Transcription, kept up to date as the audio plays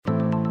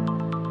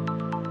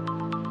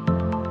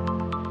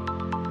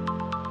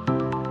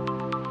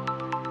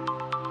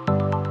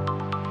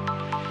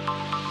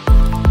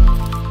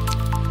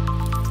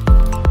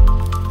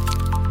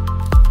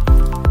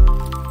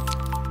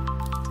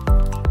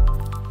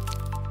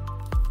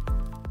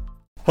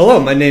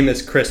Hello, my name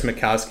is Chris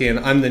Mikowski, and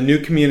I'm the new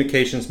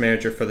communications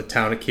manager for the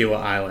town of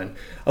Kiawah Island.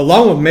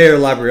 Along with Mayor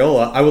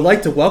Labriola, I would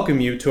like to welcome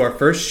you to our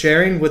first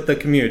Sharing with the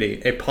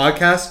Community, a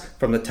podcast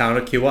from the town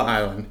of Kiawah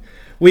Island.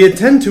 We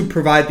intend to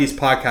provide these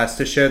podcasts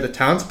to share the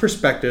town's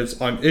perspectives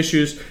on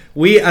issues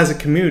we as a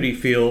community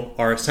feel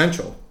are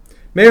essential.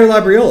 Mayor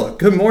Labriola,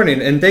 good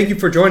morning, and thank you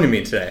for joining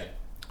me today.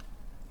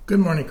 Good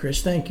morning,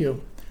 Chris. Thank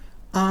you.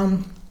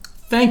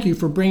 Thank you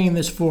for bringing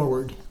this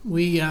forward.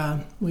 We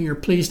are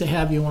pleased to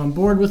have you on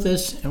board with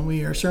this, and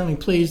we are certainly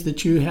pleased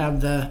that you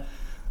have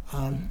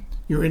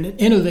you're an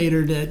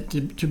innovator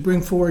to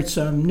bring forward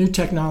some new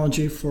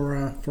technology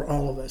for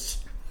all of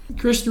us.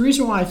 Chris, the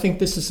reason why I think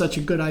this is such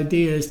a good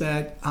idea is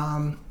that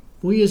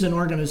we as an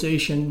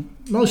organization,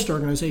 most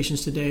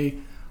organizations today,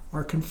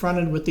 are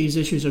confronted with these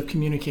issues of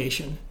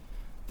communication.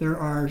 There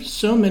are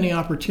so many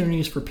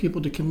opportunities for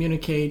people to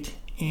communicate,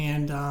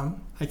 and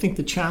I think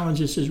the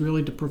challenge is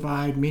really to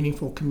provide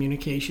meaningful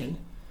communication.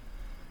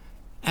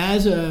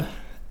 As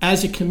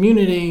a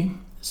community,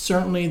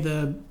 certainly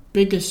the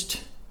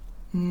biggest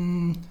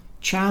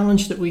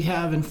challenge that we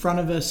have in front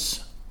of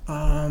us,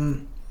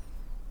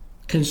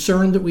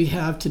 concern that we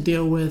have to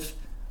deal with,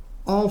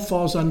 all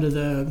falls under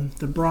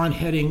the broad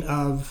heading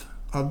of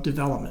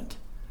development.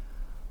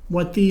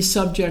 What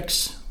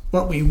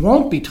we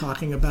won't be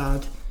talking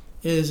about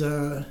is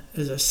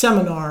a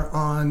seminar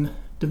on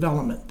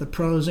development, the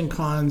pros and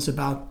cons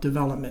about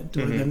development,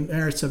 or the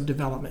merits of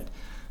development.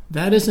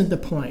 That isn't the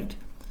point.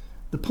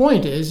 The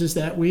point is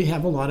that we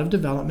have a lot of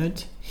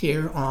development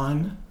here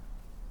on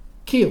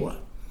Kiawah.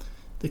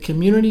 The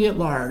community at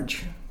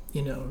large,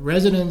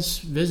 residents,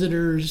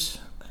 visitors,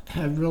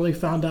 have really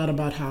found out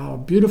about how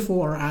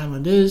beautiful our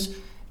island is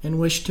and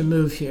wish to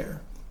move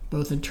here,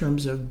 both in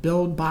terms of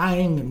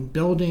buying and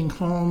building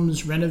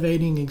homes,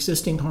 renovating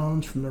existing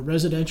homes from a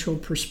residential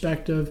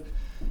perspective,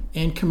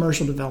 and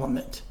commercial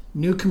development.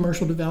 New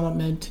commercial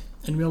development,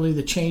 and really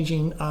the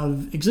changing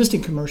of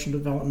existing commercial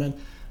development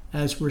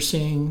as we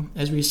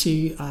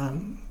see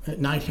at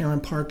Night Heron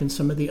Park and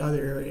some of the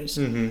other areas.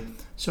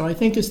 So I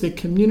think as the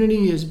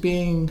community is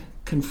being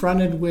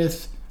confronted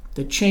with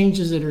the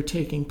changes that are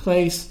taking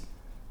place,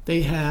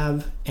 they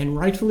have, and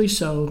rightfully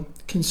so,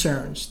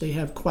 concerns. They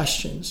have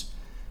questions.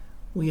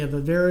 We have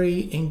a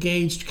very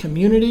engaged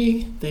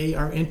community. They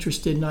are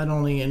interested not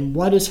only in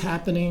what is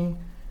happening,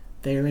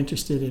 they are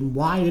interested in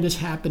why it is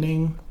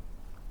happening.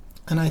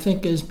 And I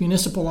think as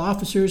municipal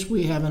officers,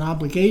 we have an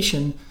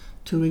obligation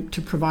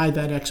to provide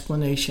that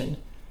explanation.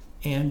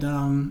 And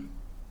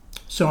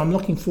so I'm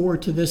looking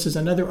forward to this as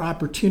another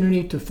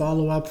opportunity to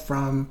follow up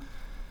from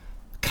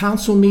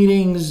council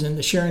meetings and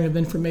the sharing of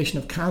information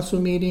of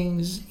council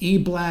meetings,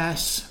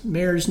 e-blasts,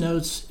 mayor's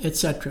notes,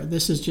 etc.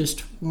 This is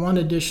just one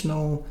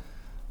additional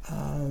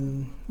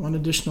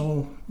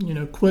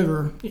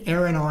quiver,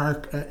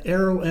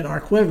 arrow in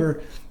our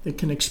quiver that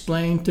can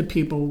explain to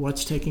people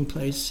what's taking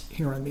place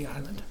here on the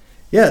island.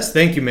 Yes,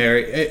 thank you,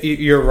 Mary.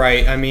 You're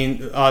right. I mean,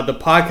 the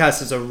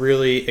podcast is a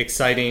really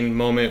exciting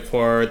moment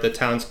for the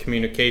town's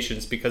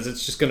communications because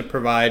it's just going to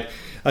provide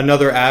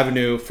another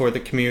avenue for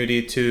the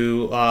community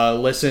to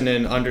listen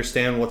and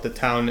understand what the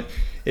town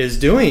is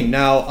doing.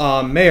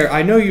 Now, Mayor,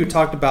 I know you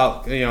talked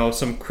about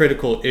some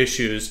critical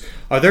issues.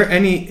 Are there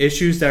any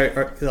issues that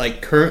are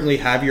currently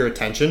have your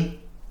attention?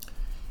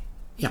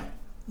 Yeah,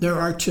 there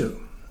are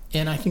two,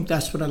 and I think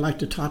that's what I'd like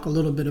to talk a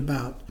little bit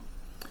about.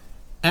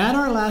 At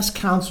our last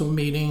council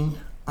meeting,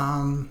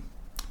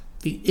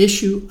 the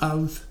issue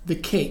of the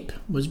Cape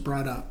was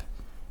brought up.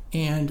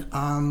 And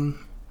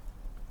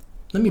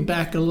let me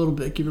back a little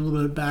bit, give you a little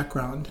bit of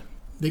background.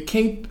 The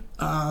Cape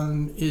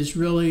is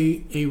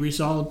really a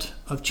result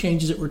of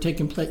changes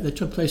that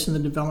took place in the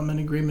development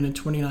agreement in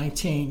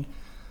 2019.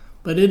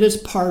 But it is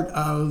part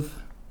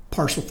of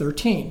Parcel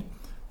 13.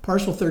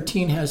 Parcel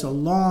 13 has a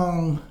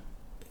long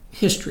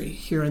history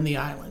here in the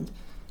island.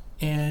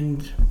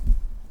 And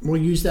we'll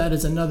use that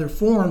as another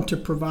forum to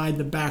provide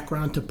the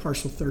background to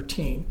Parcel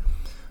 13.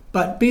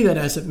 But be that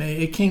as it may,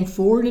 it came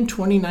forward in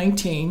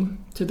 2019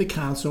 to the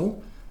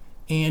council,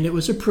 and it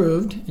was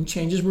approved, and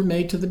changes were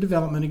made to the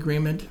development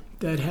agreement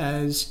that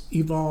has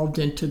evolved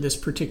into this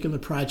particular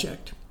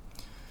project.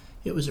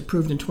 It was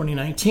approved in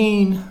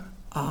 2019.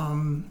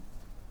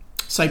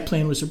 Site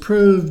plan was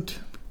approved.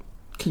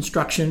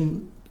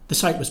 Construction, the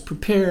site was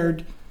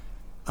prepared,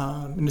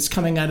 and it's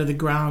coming out of the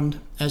ground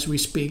as we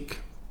speak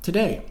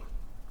today.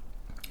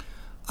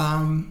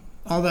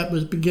 All that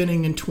was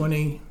beginning in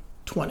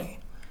 2020.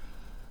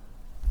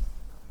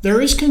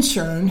 There is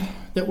concern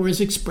that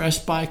was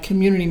expressed by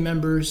community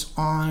members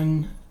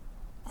on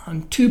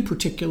two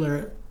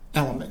particular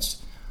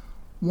elements.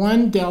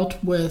 One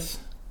dealt with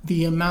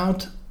the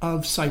amount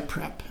of site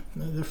prep.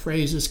 The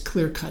phrase is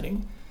clear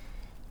cutting.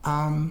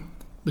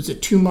 Was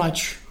it too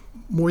much,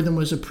 more than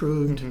was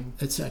approved,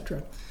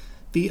 etc.?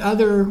 The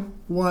other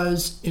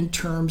was in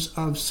terms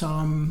of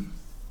some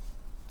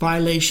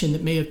violation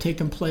that may have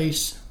taken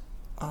place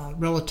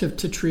relative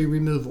to tree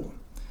removal.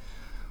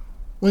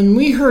 When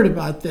we heard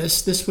about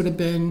this would have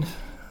been,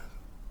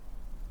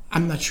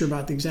 I'm not sure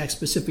about the exact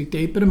specific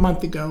date, but a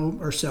month ago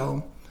or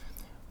so,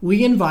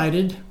 we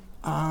invited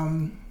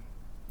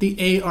the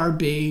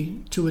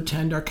ARB to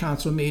attend our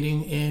council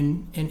meeting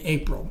in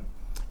April.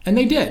 And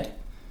they did.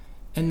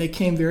 And they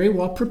came very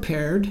well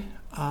prepared,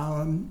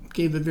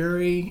 gave a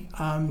very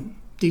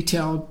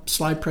detailed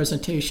slide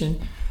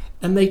presentation.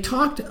 And they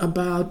talked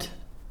about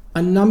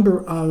a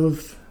number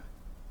of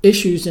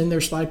issues in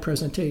their slide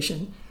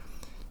presentation.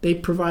 They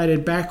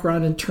provided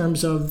background in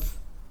terms of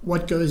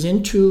what goes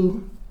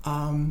into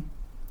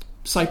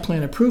site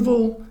plan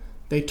approval.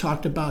 They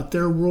talked about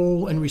their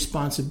role and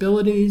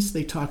responsibilities.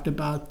 They talked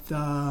about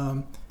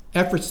the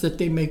efforts that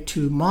they make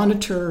to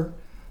monitor,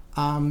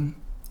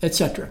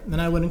 etc.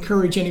 And I would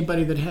encourage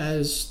anybody that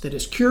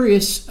is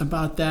curious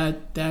about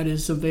that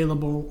is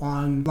available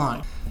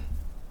online.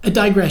 A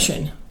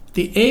digression.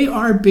 The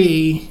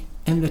ARB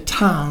and the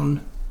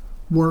town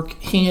work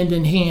hand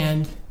in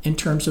hand in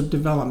terms of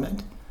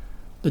development.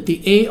 But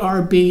the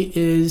ARB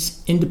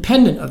is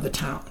independent of the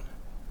town.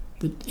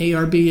 The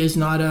ARB is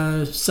not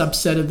a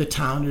subset of the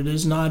town. It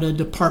is not a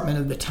department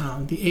of the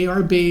town. The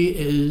ARB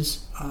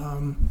is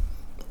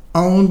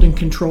owned and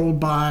controlled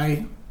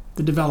by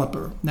the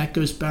developer. And that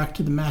goes back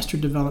to the master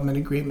development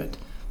agreement.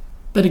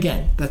 But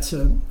again, that's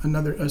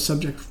another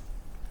subject,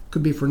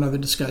 could be for another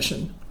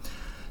discussion.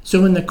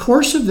 So in the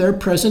course of their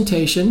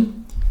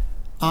presentation,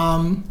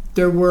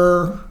 there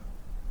were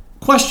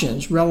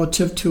questions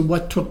relative to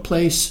what took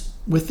place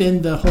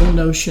within the whole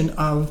notion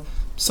of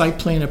site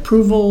plan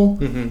approval,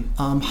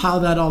 how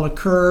that all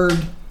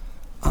occurred,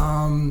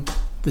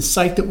 the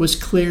site that was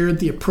cleared,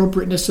 the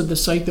appropriateness of the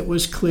site that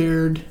was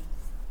cleared.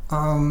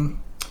 And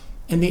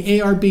the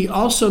ARB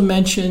also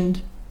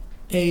mentioned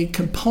a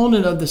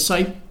component of the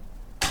site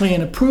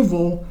plan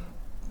approval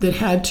that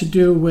had to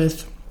do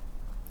with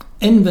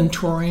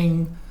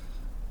inventorying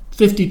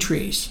 50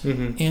 trees.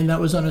 And that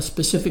was on a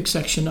specific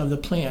section of the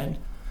plan.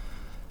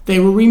 They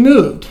were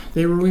removed.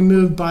 They were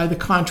removed by the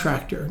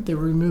contractor. They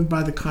were removed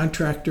by the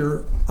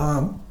contractor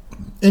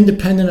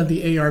independent of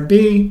the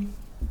ARB.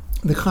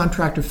 The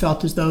contractor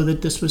felt as though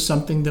that this was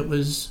something that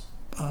was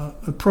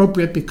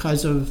appropriate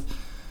because of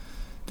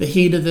the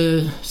heat of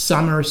the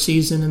summer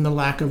season and the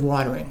lack of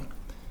watering.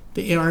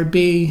 The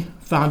ARB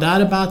found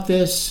out about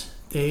this.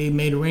 They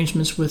made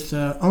arrangements with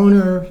the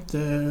owner.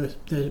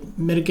 The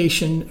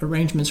mitigation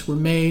arrangements were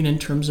made in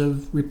terms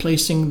of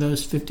replacing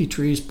those 50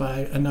 trees by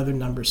another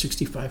number,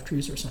 65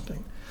 trees or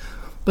something.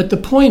 But the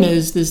point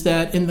is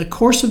that in the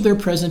course of their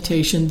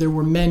presentation, there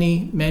were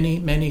many, many,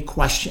 many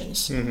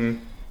questions.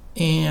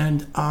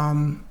 And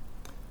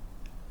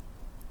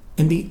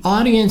the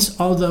audience,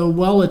 although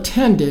well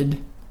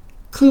attended,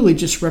 clearly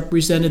just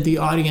represented the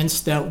audience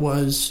that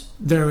was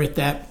there at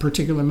that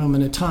particular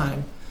moment in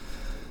time.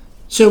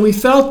 So we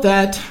felt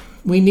that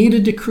we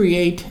needed to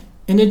create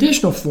an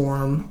additional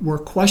forum where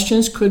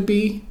questions could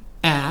be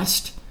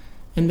asked,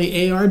 and the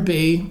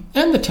ARB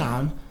and the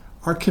town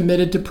are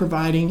committed to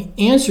providing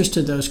answers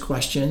to those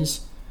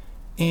questions.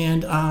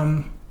 And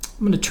I'm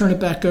going to turn it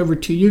back over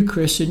to you,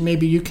 Chris, and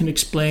maybe you can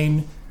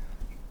explain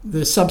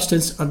the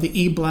substance of the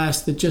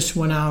e-blast that just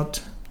went out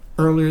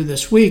earlier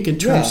this week in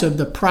terms of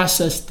the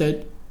process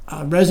that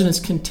residents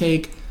can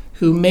take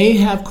who may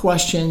have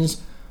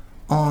questions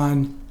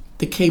on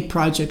the Cape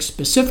project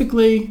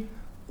specifically,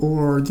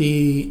 or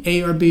the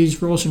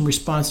ARB's roles and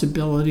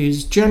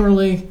responsibilities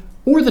generally,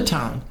 or the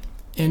town.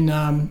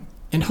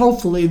 And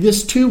hopefully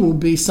this too will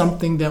be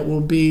something that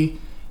will be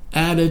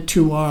added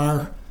to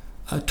our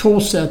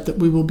tool set that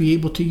we will be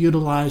able to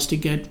utilize to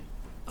get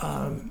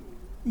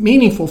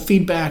meaningful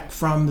feedback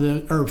from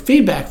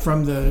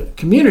the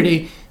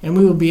community, and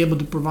we will be able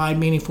to provide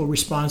meaningful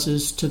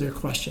responses to their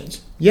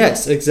questions.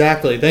 Yes,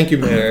 exactly. Thank you,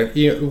 Mayor.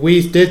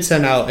 We did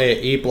send out an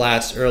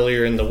e-blast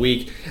earlier in the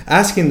week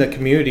asking the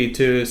community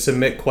to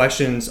submit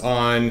questions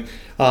on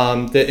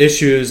the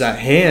issues at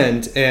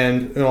hand,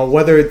 and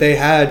whether they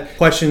had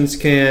questions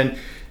can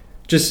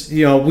just,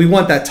 we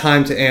want that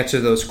time to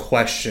answer those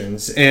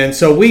questions. And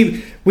so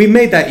we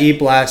made that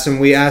e-blast, and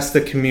we asked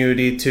the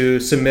community to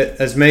submit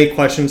as many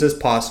questions as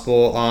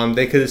possible.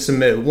 They could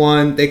submit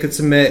 1, they could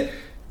submit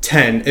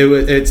 10.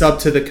 It's up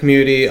to the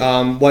community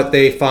what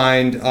they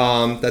find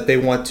that they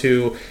want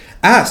to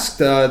ask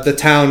the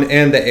town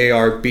and the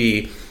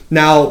ARB.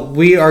 Now,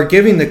 we are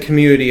giving the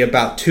community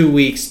about 2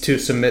 weeks to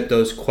submit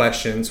those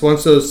questions.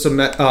 Once those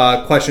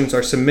questions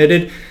are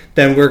submitted,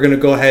 then we're going to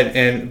go ahead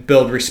and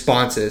build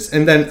responses.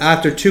 And then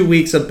after 2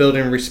 weeks of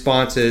building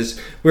responses,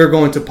 we're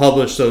going to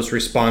publish those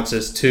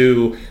responses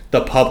to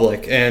the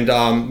public. And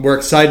we're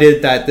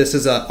excited that this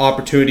is an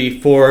opportunity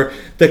for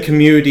the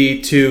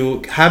community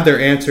to have their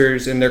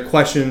answers and their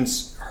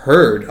questions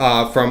heard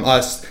from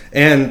us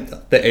and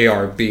the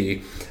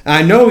ARB.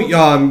 I know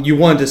you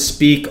wanted to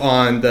speak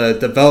on the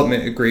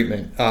development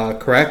agreement,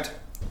 correct?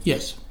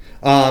 Yes.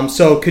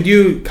 So could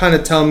you kind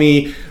of tell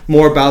me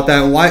more about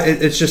that and why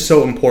it's just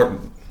so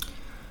important?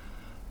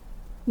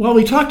 Well,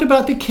 we talked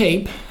about the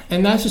Cape,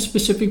 and that's a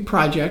specific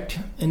project,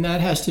 and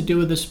that has to do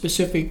with a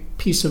specific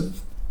piece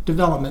of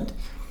development.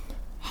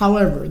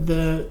 However,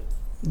 the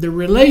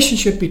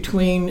relationship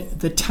between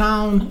the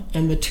town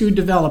and the two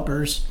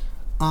developers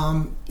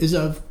is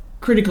of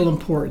critical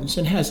importance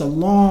and has a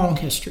long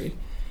history.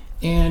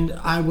 And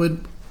I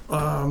would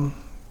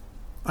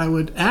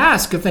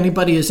ask if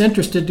anybody is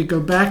interested to go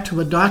back to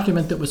a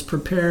document that was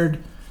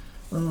prepared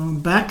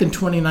back in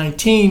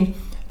 2019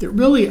 that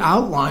really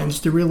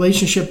outlines the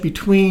relationship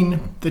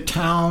between the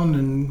town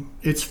and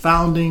its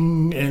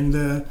founding and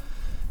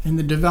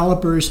the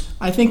developers.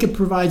 I think it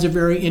provides a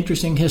very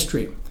interesting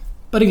history.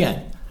 But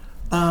again,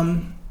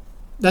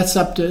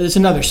 it's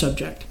another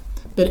subject.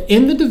 But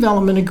in the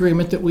development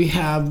agreement that we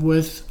have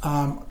with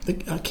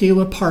the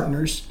Kiowa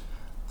partners,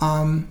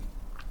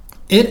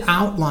 it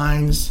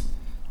outlines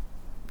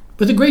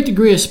with a great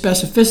degree of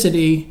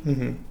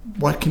specificity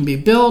what can be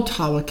built,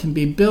 how it can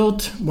be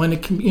built, when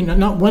it can,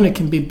 not when it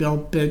can be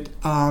built, but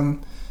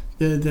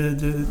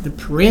the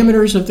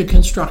parameters of the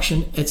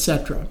construction,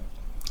 etc.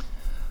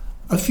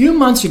 A few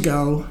months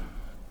ago,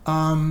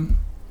 the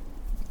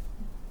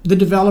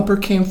developer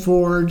came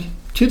forward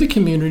to the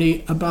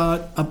community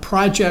about a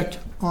project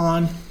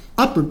on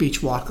Upper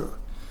Beach Walker.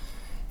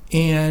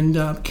 And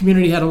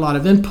community had a lot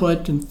of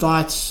input and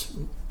thoughts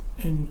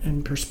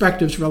and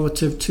perspectives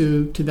relative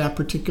to that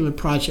particular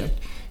project.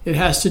 It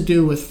has to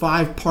do with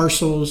 5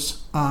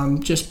 parcels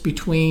just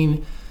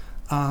between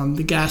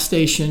the gas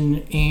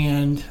station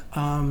and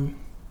the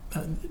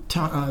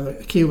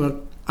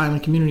Kiowa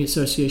Island Community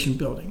Association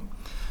building.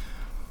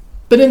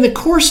 But in the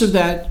course of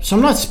that, so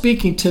I'm not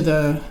speaking to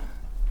the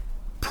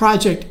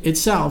project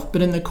itself,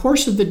 but in the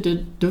course of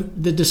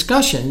the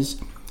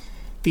discussions,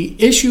 the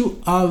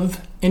issue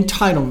of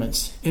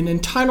entitlements. And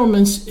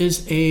entitlements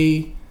is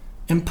a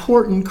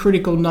important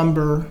critical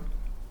number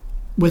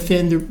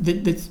within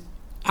that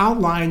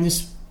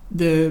outlines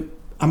the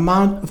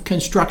amount of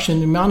construction,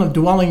 the amount of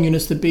dwelling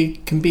units that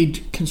can be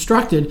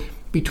constructed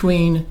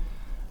between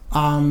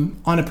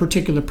on a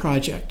particular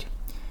project.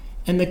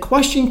 And the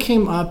question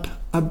came up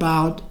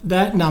about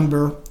that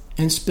number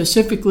and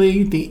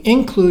specifically the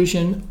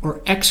inclusion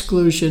or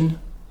exclusion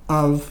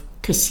of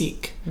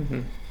Cacique.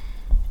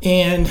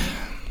 And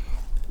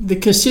the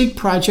Cacique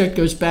project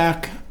goes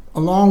back a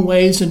long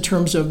ways in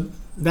terms of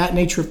that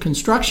nature of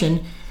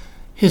construction.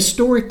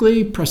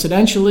 Historically,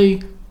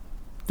 precedentially,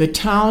 the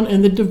town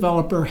and the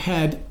developer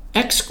had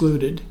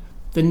excluded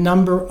the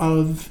number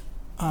of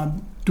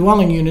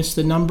dwelling units,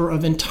 the number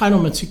of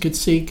entitlements it could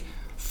seek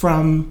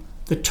from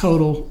the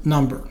total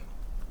number.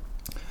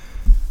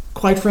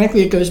 Quite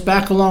frankly, it goes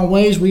back a long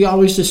ways. We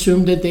always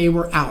assumed that they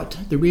were out.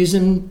 The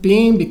reason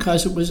being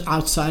because it was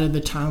outside of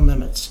the town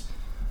limits.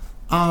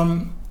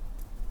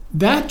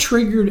 That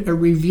triggered a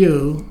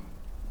review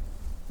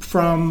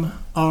from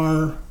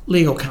our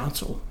legal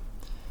counsel.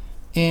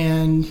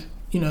 And,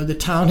 the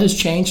town has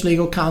changed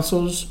legal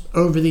counsels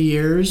over the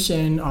years,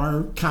 and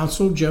our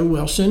counsel, Joe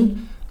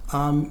Wilson,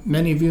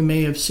 many of you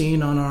may have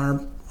seen on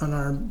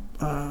our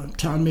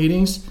town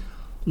meetings,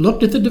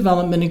 looked at the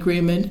development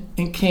agreement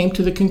and came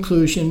to the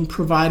conclusion,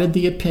 provided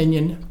the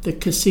opinion that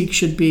Cacique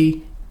should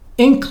be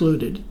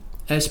included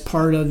as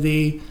part of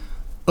the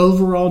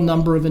overall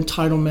number of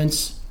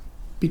entitlements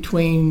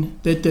between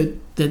that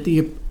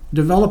the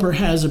developer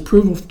has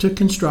approval to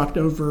construct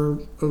over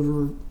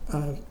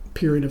a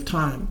period of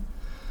time.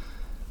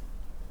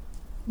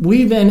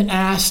 We then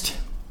asked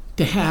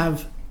to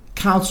have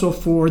counsel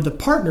for the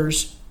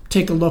partners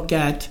take a look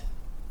at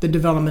the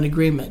development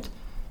agreement,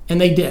 and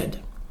they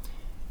did.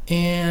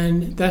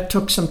 And that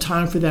took some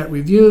time for that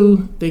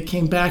review. They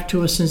came back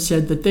to us and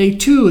said that they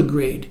too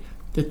agreed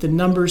that the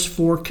numbers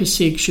for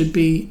Cacique should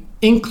be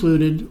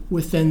included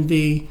within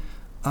the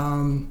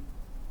absolute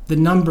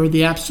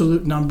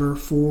number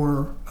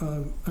for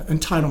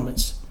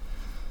entitlements.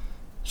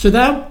 So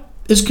that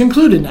is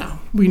concluded now.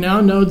 We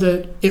now know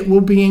that it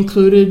will be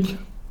included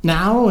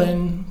now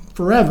and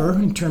forever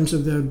in terms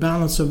of the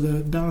balance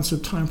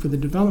of time for the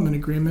development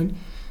agreement.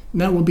 And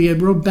that will be a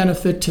real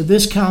benefit to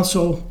this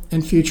council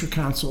and future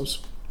councils.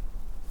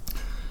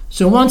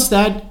 So once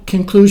that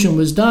conclusion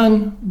was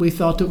done, we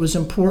felt it was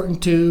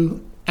important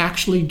to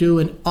actually do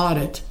an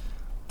audit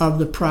of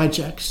the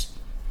projects.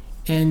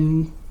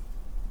 And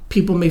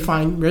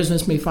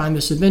residents may find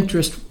this of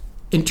interest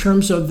in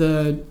terms of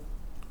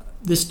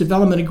this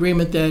development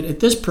agreement that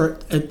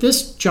at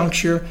this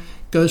juncture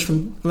goes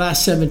from the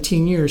last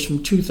 17 years,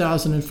 from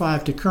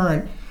 2005 to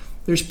current.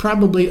 There's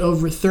probably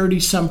over 30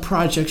 some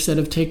projects that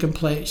have taken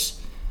place.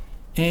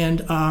 And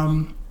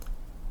some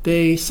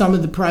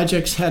of the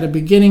projects had a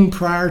beginning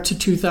prior to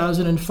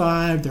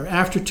 2005, they're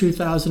after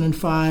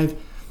 2005.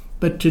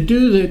 But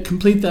to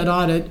complete that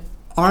audit,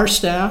 our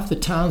staff, the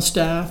town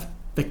staff,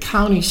 the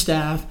county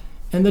staff,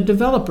 and the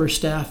developer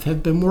staff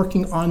have been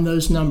working on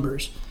those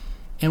numbers.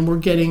 And we're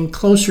getting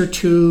closer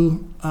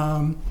to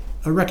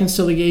a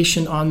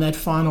reconciliation on that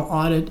final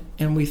audit,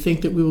 and we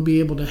think that we will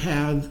be able to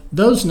have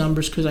those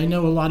numbers, because I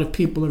know a lot of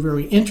people are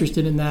very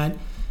interested in that,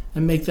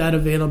 and make that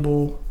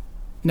available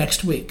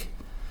next week.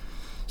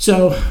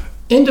 So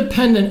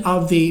independent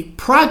of the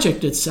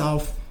project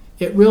itself,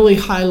 it really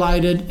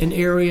highlighted an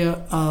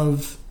area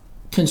of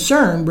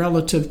concern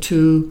relative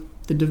to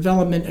the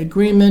development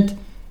agreement,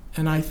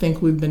 and I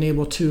think we've been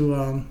able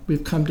to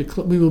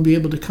we will be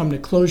able to come to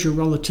closure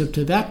relative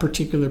to that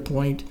particular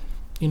point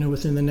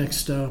within the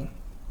next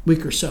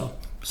week or so.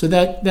 So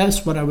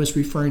that's what I was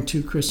referring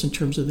to, Chris, in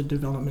terms of the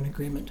development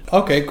agreement.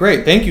 Okay,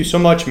 great. Thank you so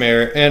much,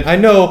 Mayor. And I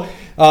know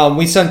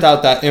we sent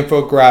out that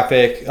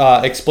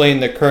infographic explaining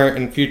the current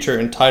and future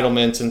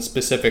entitlements and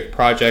specific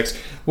projects.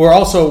 We're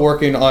also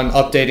working on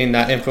updating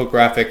that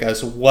infographic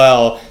as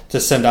well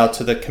to send out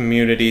to the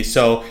community.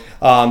 So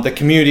the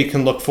community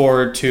can look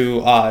forward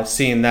to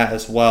seeing that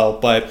as well.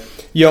 But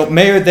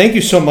Mayor, thank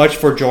you so much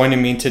for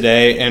joining me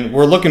today, and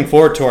we're looking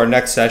forward to our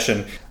next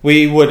session.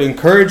 We would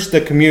encourage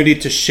the community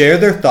to share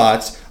their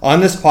thoughts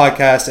on this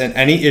podcast and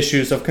any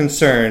issues of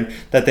concern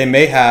that they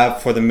may have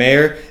for the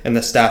mayor and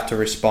the staff to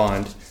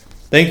respond.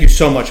 Thank you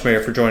so much,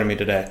 Mayor, for joining me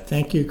today.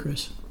 Thank you,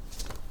 Chris.